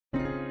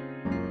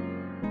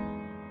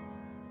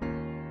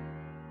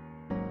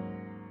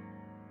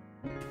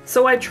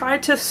So I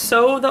tried to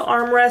sew the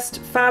armrest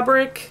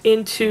fabric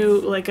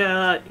into like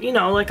a, you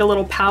know, like a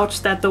little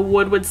pouch that the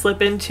wood would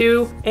slip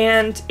into,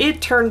 and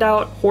it turned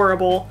out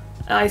horrible.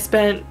 I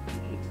spent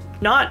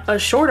not a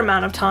short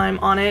amount of time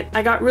on it.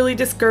 I got really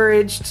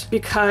discouraged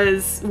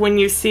because when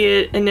you see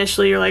it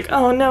initially, you're like,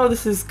 oh no,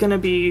 this is gonna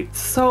be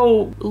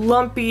so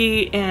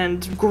lumpy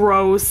and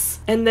gross.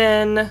 And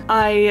then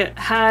I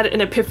had an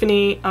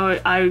epiphany.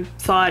 I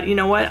thought, you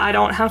know what, I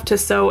don't have to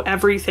sew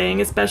everything,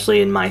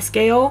 especially in my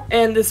scale.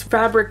 And this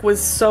fabric was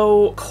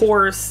so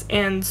coarse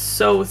and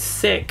so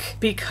thick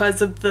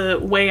because of the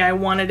way I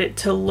wanted it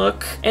to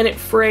look, and it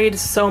frayed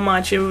so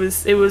much. It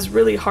was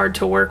really hard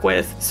to work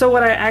with. So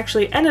what I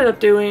actually ended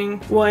up doing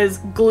was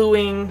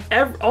gluing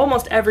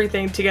almost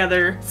everything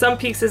together. Some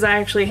pieces I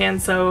actually hand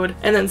sewed,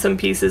 and then some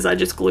pieces I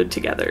just glued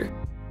together.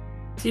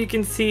 So you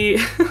can see,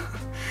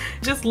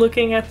 just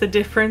looking at the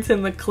difference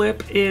in the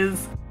clip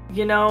is,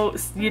 you know,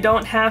 you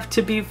don't have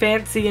to be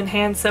fancy and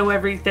hand sew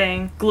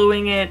everything.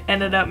 Gluing it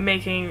ended up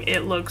making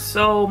it look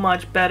so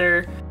much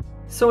better.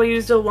 So I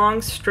used a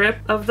long strip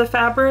of the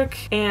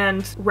fabric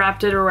and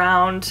wrapped it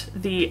around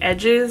the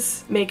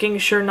edges, making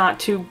sure not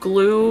to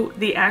glue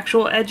the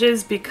actual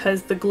edges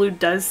because the glue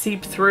does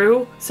seep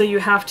through. So you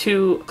have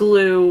to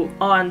glue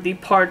on the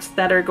parts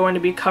that are going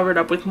to be covered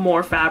up with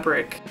more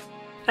fabric.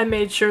 I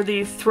made sure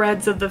the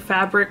threads of the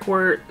fabric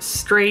were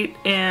straight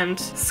and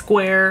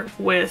square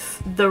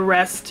with the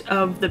rest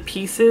of the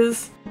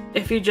pieces.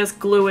 If you just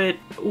glue it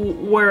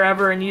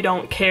wherever and you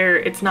don't care,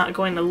 it's not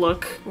going to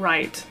look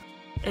right.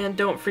 And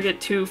don't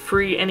forget to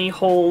free any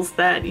holes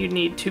that you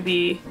need to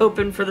be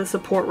open for the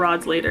support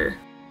rods later.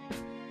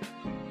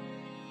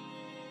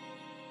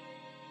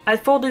 I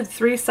folded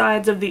 3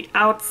 sides of the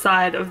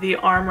outside of the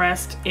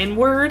armrest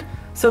inward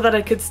so that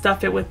I could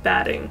stuff it with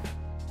batting.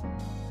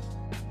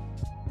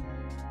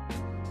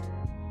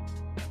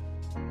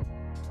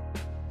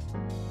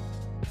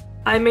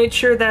 I made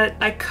sure that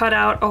I cut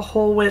out a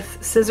hole with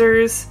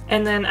scissors,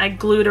 and then I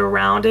glued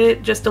around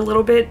it just a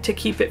little bit to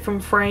keep it from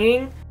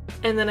fraying.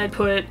 And then I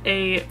put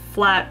a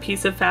flat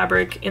piece of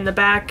fabric in the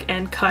back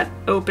and cut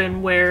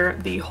open where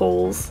the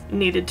holes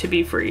needed to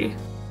be free.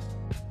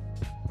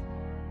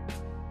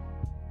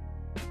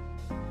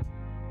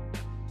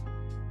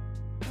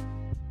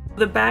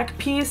 The back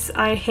piece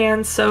I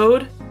hand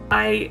sewed.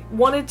 I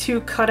wanted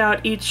to cut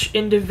out each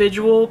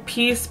individual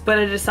piece, but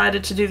I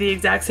decided to do the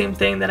exact same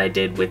thing that I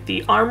did with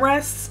the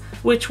armrests,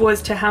 which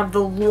was to have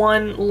the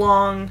one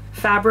long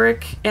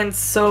fabric and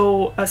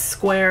sew a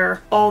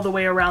square all the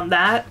way around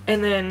that,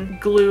 and then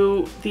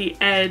glue the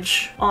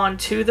edge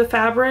onto the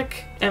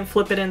fabric and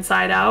flip it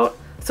inside out,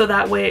 so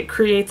that way it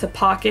creates a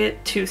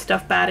pocket to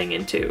stuff batting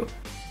into.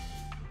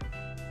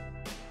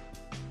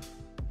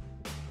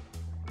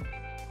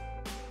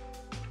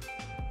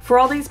 For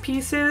all these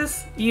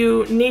pieces,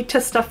 you need to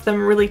stuff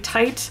them really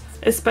tight,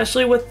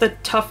 especially with the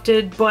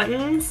tufted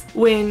buttons.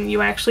 When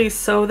you actually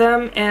sew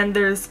them and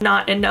there's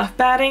not enough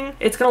batting,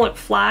 it's gonna look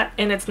flat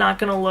and it's not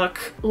gonna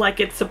look like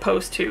it's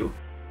supposed to.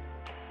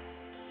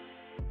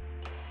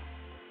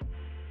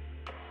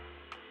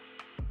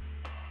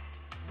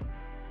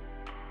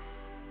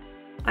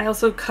 I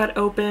also cut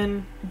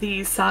open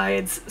the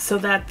sides so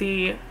that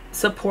the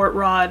support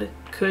rod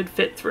could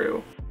fit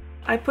through.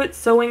 I put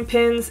sewing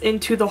pins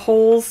into the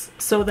holes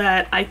so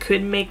that I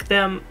could make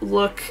them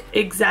look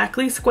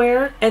exactly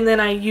square, and then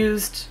I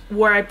used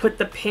where I put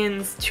the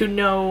pins to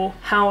know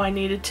how I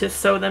needed to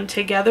sew them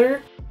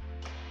together.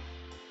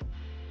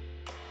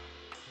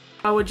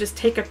 I would just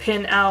take a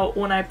pin out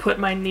when I put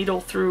my needle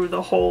through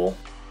the hole.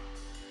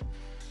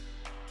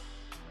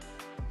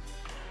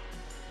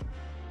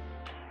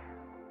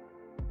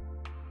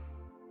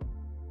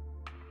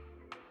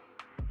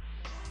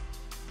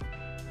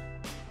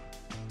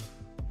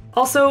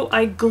 Also,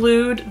 I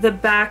glued the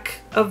back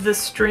of the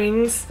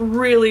strings,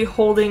 really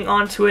holding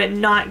onto it,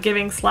 not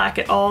giving slack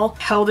at all.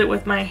 Held it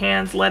with my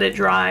hands, let it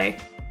dry.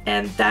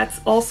 And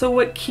that's also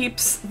what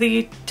keeps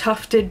the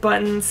tufted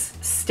buttons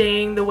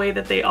staying the way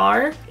that they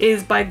are,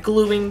 is by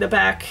gluing the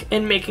back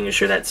and making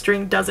sure that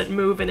string doesn't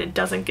move and it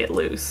doesn't get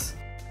loose.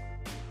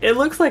 It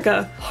looks like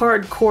a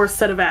hardcore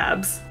set of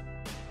abs.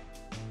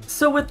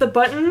 So with the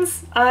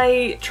buttons,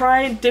 I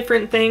tried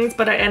different things,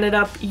 but I ended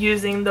up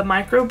using the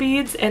micro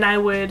beads, and I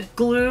would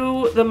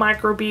glue the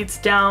micro beads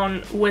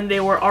down when they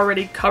were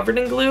already covered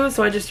in glue.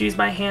 So I just used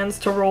my hands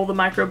to roll the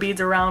micro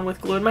beads around with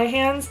glue in my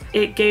hands.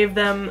 It gave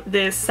them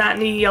this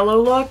satiny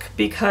yellow look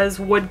because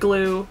wood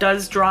glue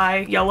does dry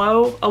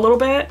yellow a little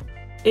bit.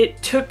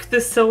 It took the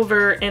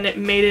silver and it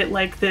made it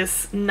like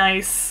this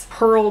nice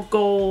pearl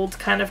gold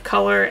kind of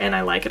color, and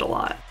I like it a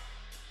lot.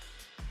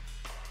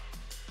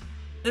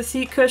 The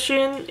seat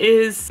cushion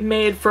is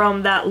made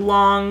from that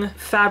long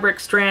fabric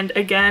strand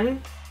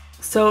again,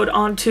 sewed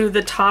onto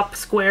the top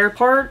square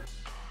part.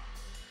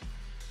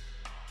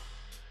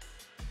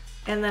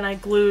 And then I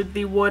glued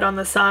the wood on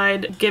the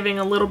side, giving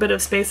a little bit of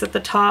space at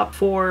the top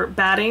for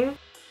batting,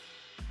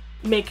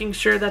 making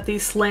sure that the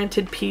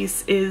slanted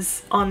piece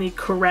is on the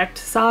correct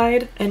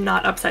side and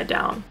not upside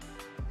down.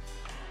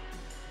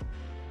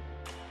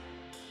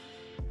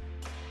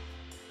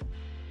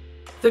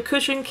 The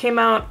cushion came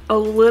out a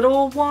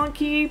little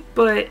wonky,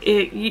 but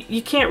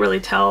you can't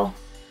really tell.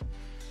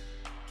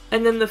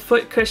 And then the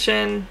foot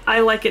cushion, I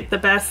like it the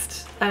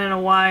best. I don't know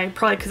why,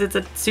 probably because it's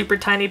a super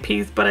tiny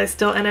piece, but I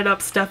still ended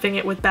up stuffing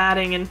it with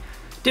batting and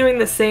doing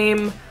the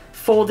same,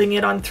 folding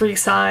it on 3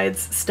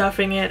 sides,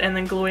 stuffing it, and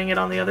then gluing it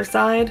on the other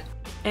side.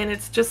 And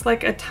it's just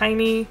like a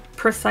tiny,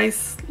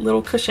 precise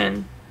little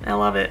cushion. I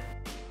love it.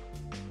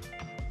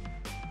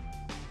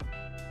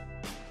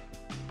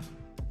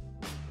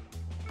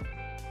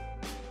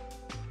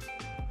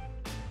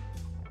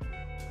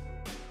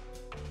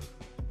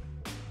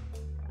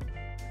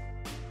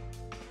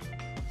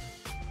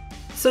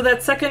 So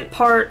that second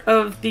part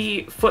of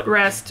the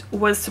footrest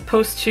was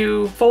supposed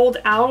to fold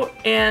out,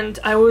 and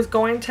I was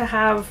going to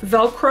have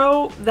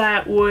Velcro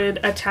that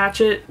would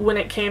attach it when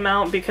it came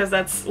out because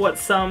that's what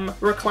some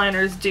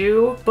recliners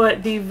do.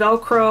 But the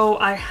Velcro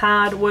I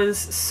had was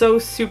so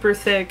super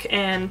thick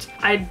and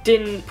I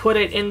didn't put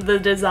it in the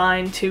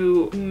design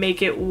to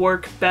make it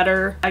work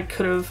better. I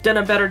could have done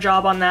a better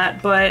job on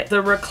that, but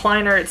the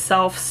recliner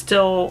itself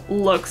still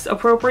looks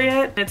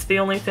appropriate. It's the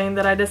only thing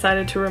that I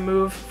decided to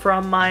remove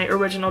from my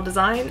original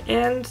design,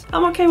 and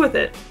I'm okay with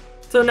it.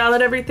 So now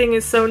that everything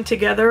is sewn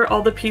together,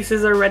 all the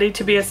pieces are ready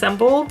to be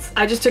assembled.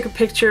 I just took a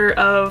picture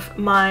of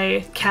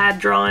my CAD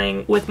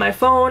drawing with my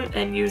phone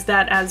and used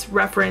that as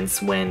reference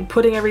when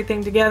putting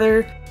everything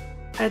together.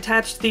 I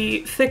attached the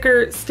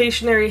thicker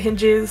stationary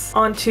hinges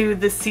onto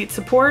the seat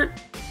support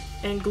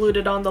and glued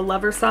it on the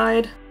lever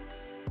side.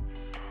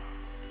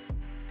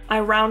 I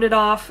rounded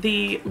off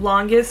the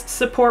longest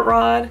support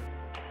rod.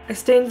 I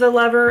stained the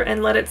lever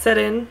and let it set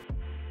in.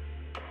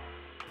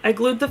 I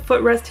glued the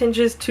footrest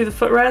hinges to the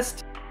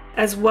footrest,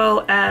 as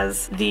well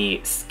as the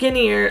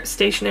skinnier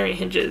stationary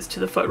hinges to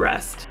the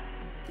footrest.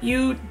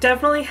 You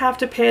definitely have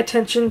to pay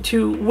attention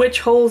to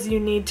which holes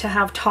you need to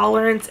have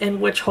tolerance and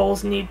which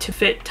holes need to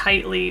fit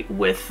tightly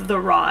with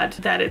the rod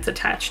that it's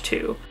attached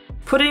to.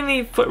 Putting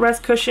the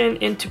footrest cushion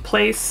into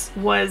place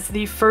was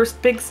the first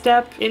big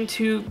step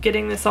into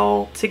getting this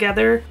all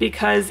together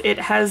because it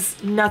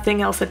has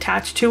nothing else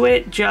attached to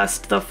it,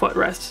 just the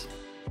footrest.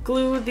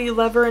 Glue the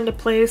lever into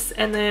place,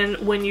 and then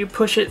when you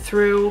push it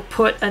through,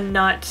 put a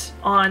nut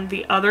on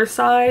the other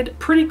side,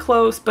 pretty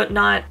close but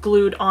not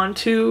glued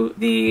onto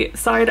the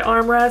side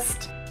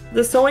armrest.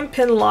 The sewing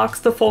pin locks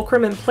the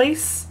fulcrum in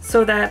place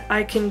so that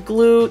I can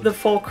glue the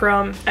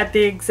fulcrum at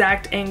the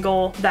exact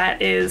angle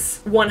that is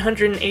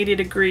 180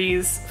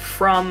 degrees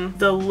from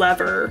the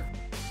lever,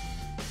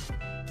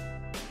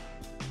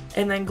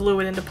 and then glue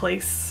it into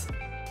place.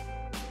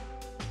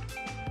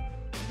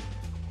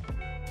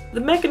 The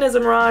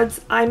mechanism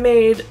rods I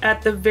made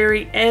at the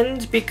very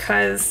end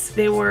because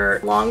they were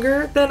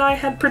longer than I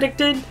had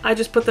predicted. I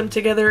just put them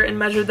together and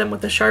measured them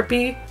with a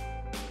Sharpie,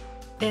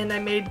 and I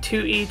made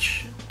 2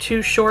 each,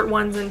 2 short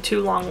ones and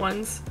 2 long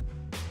ones.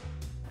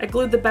 I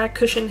glued the back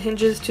cushion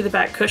hinges to the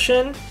back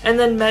cushion and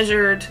then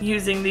measured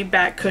using the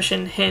back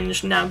cushion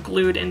hinge now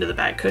glued into the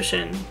back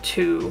cushion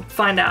to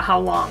find out how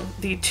long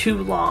the 2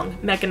 long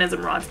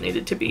mechanism rods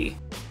needed to be.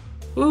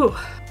 Ooh,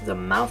 it's a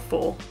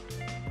mouthful.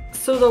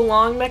 So the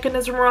long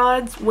mechanism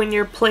rods, when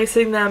you're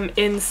placing them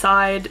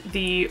inside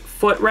the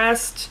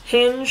footrest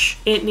hinge,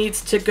 it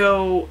needs to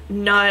go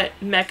nut,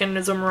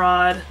 mechanism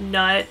rod,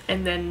 nut,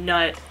 and then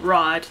nut,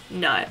 rod,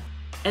 nut.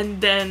 And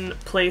then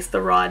place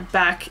the rod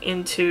back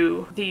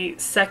into the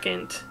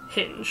second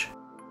hinge.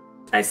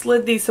 I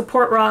slid the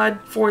support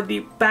rod for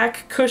the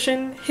back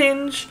cushion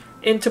hinge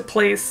into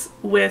place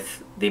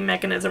with the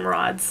mechanism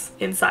rods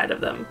inside of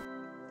them.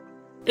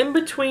 In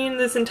between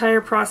this entire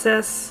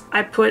process,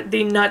 I put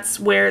the nuts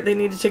where they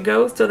needed to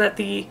go so that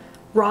the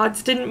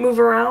rods didn't move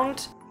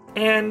around.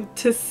 And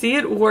to see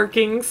it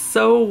working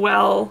so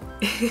well,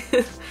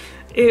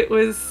 it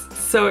was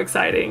so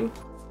exciting.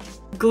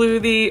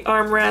 Glue the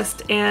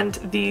armrest and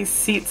the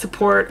seat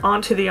support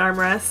onto the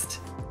armrest.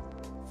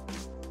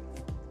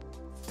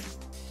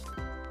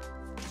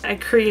 I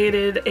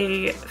created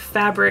a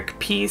fabric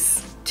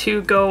piece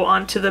to go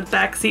onto the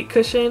back seat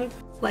cushion,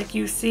 like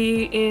you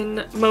see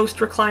in most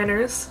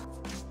recliners.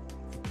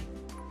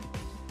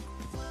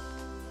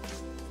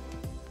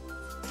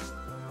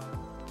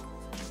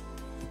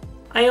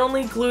 I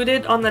only glued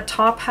it on the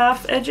top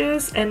half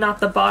edges and not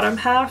the bottom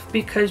half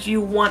because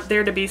you want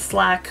there to be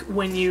slack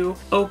when you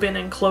open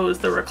and close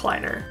the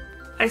recliner.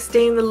 I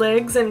stain the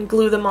legs and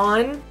glue them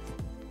on,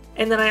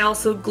 and then I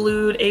also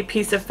glued a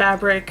piece of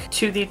fabric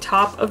to the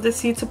top of the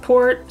seat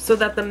support so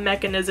that the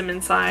mechanism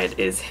inside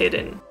is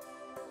hidden.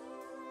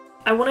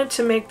 I wanted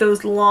to make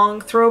those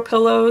long throw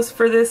pillows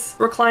for this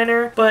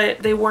recliner, but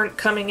they weren't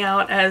coming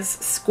out as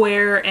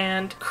square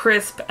and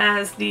crisp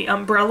as the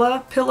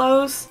umbrella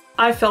pillows.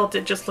 I felt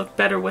it just looked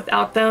better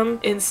without them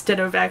instead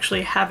of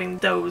actually having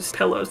those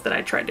pillows that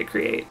I tried to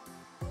create.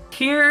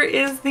 Here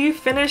is the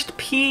finished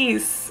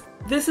piece.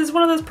 This is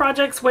one of those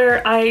projects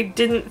where I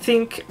didn't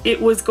think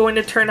it was going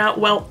to turn out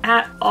well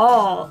at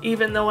all,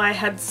 even though I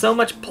had so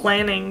much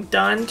planning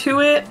done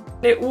to it.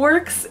 It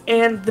works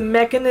and the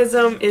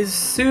mechanism is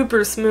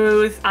super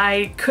smooth.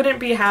 I couldn't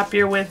be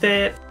happier with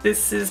it.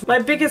 This is my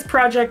biggest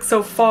project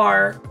so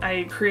far.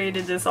 I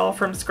created this all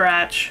from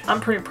scratch. I'm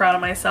pretty proud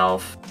of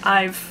myself.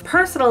 I've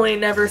personally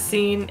never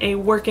seen a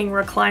working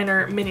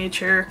recliner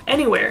miniature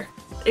anywhere.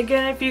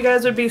 Again, if you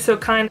guys would be so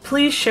kind,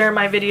 please share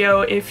my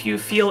video if you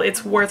feel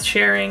it's worth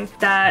sharing.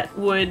 That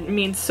would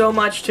mean so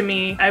much to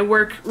me. I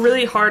work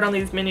really hard on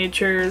these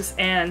miniatures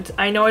and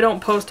I know I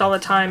don't post all the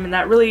time and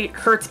that really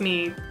hurts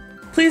me.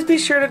 Please be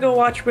sure to go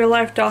watch Real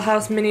Life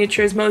Dollhouse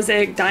Miniatures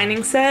Mosaic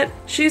Dining Set.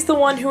 She's the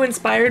one who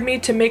inspired me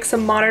to make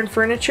some modern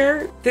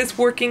furniture. This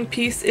working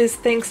piece is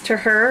thanks to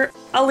her.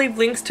 I'll leave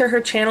links to her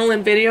channel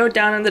and video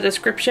down in the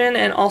description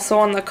and also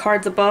on the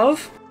cards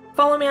above.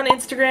 Follow me on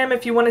Instagram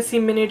if you want to see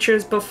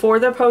miniatures before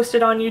they're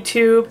posted on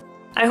YouTube.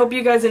 I hope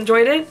you guys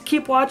enjoyed it.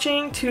 Keep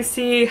watching to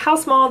see how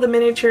small the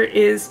miniature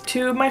is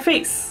to my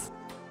face.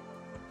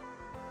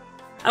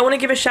 I want to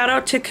give a shout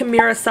out to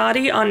Kamira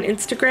Sadi on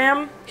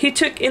Instagram. He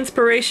took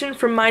inspiration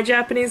from my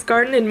Japanese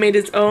garden and made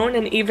his own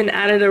and even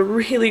added a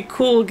really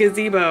cool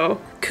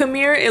gazebo.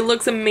 Kamir, it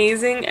looks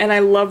amazing and I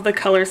love the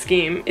color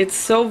scheme. It's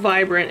so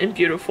vibrant and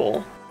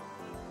beautiful.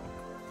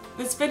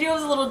 This video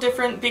is a little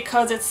different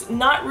because it's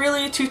not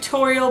really a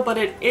tutorial, but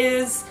it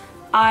is.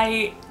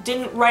 I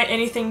didn't write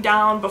anything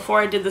down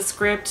before I did the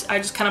script. I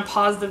just kind of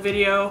paused the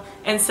video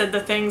and said the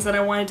things that I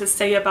wanted to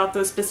say about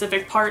those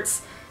specific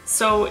parts.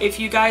 So if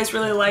you guys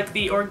really like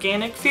the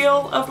organic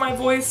feel of my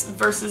voice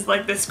versus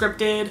like the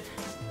scripted,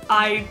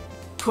 I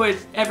put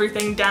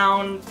everything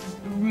down,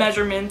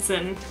 measurements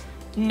and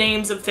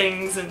names of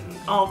things and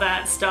all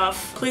that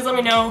stuff. Please let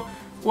me know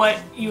what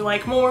you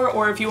like more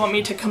or if you want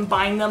me to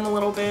combine them a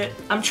little bit.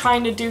 I'm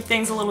trying to do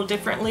things a little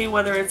differently,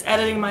 whether it's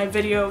editing my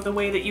video the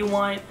way that you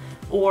want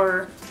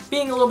or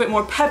being a little bit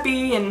more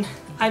peppy, and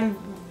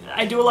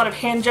I do a lot of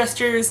hand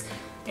gestures,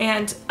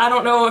 and I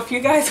don't know if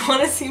you guys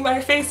want to see my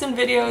face in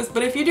videos,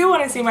 but if you do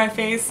want to see my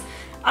face,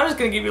 I'm just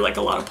gonna give you like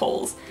a lot of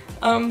polls.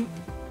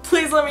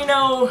 Please let me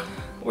know,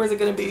 where's it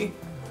gonna be?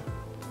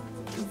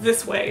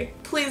 This way.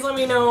 Please let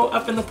me know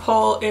up in the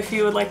poll if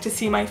you would like to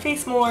see my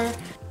face more.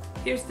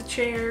 Here's the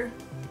chair.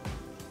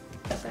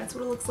 That's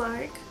what it looks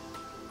like.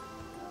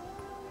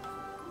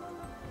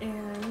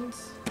 And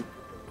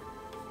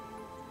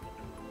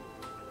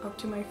up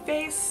to my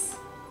face.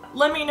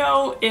 Let me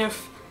know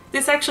if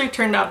this actually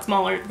turned out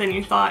smaller than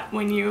you thought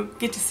when you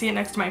get to see it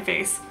next to my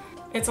face.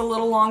 It's a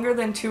little longer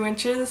than 2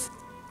 inches.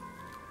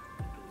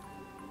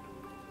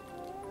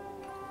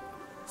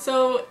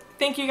 So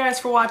thank you guys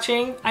for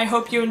watching. I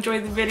hope you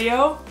enjoyed the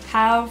video.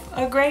 Have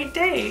a great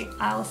day.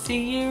 I'll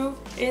see you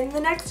in the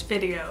next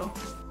video.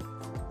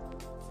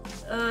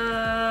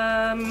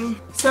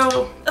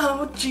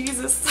 Oh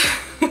Jesus.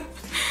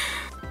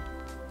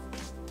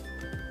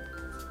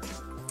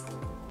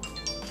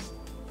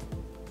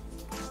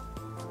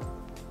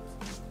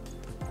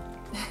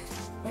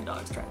 My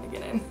dog's trying to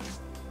get in.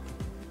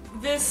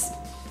 This,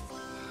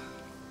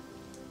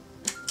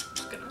 I'm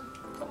just gonna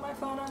put my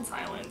phone on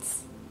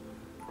silence.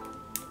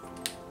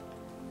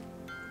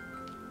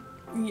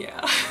 Yeah.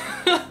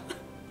 I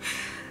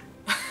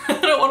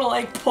don't want to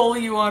like pull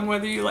you on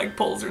whether you like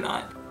pulls or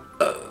not.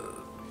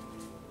 Oh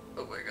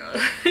my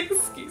god.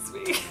 Excuse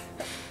me.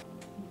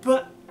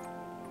 But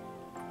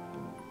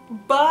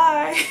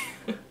bye.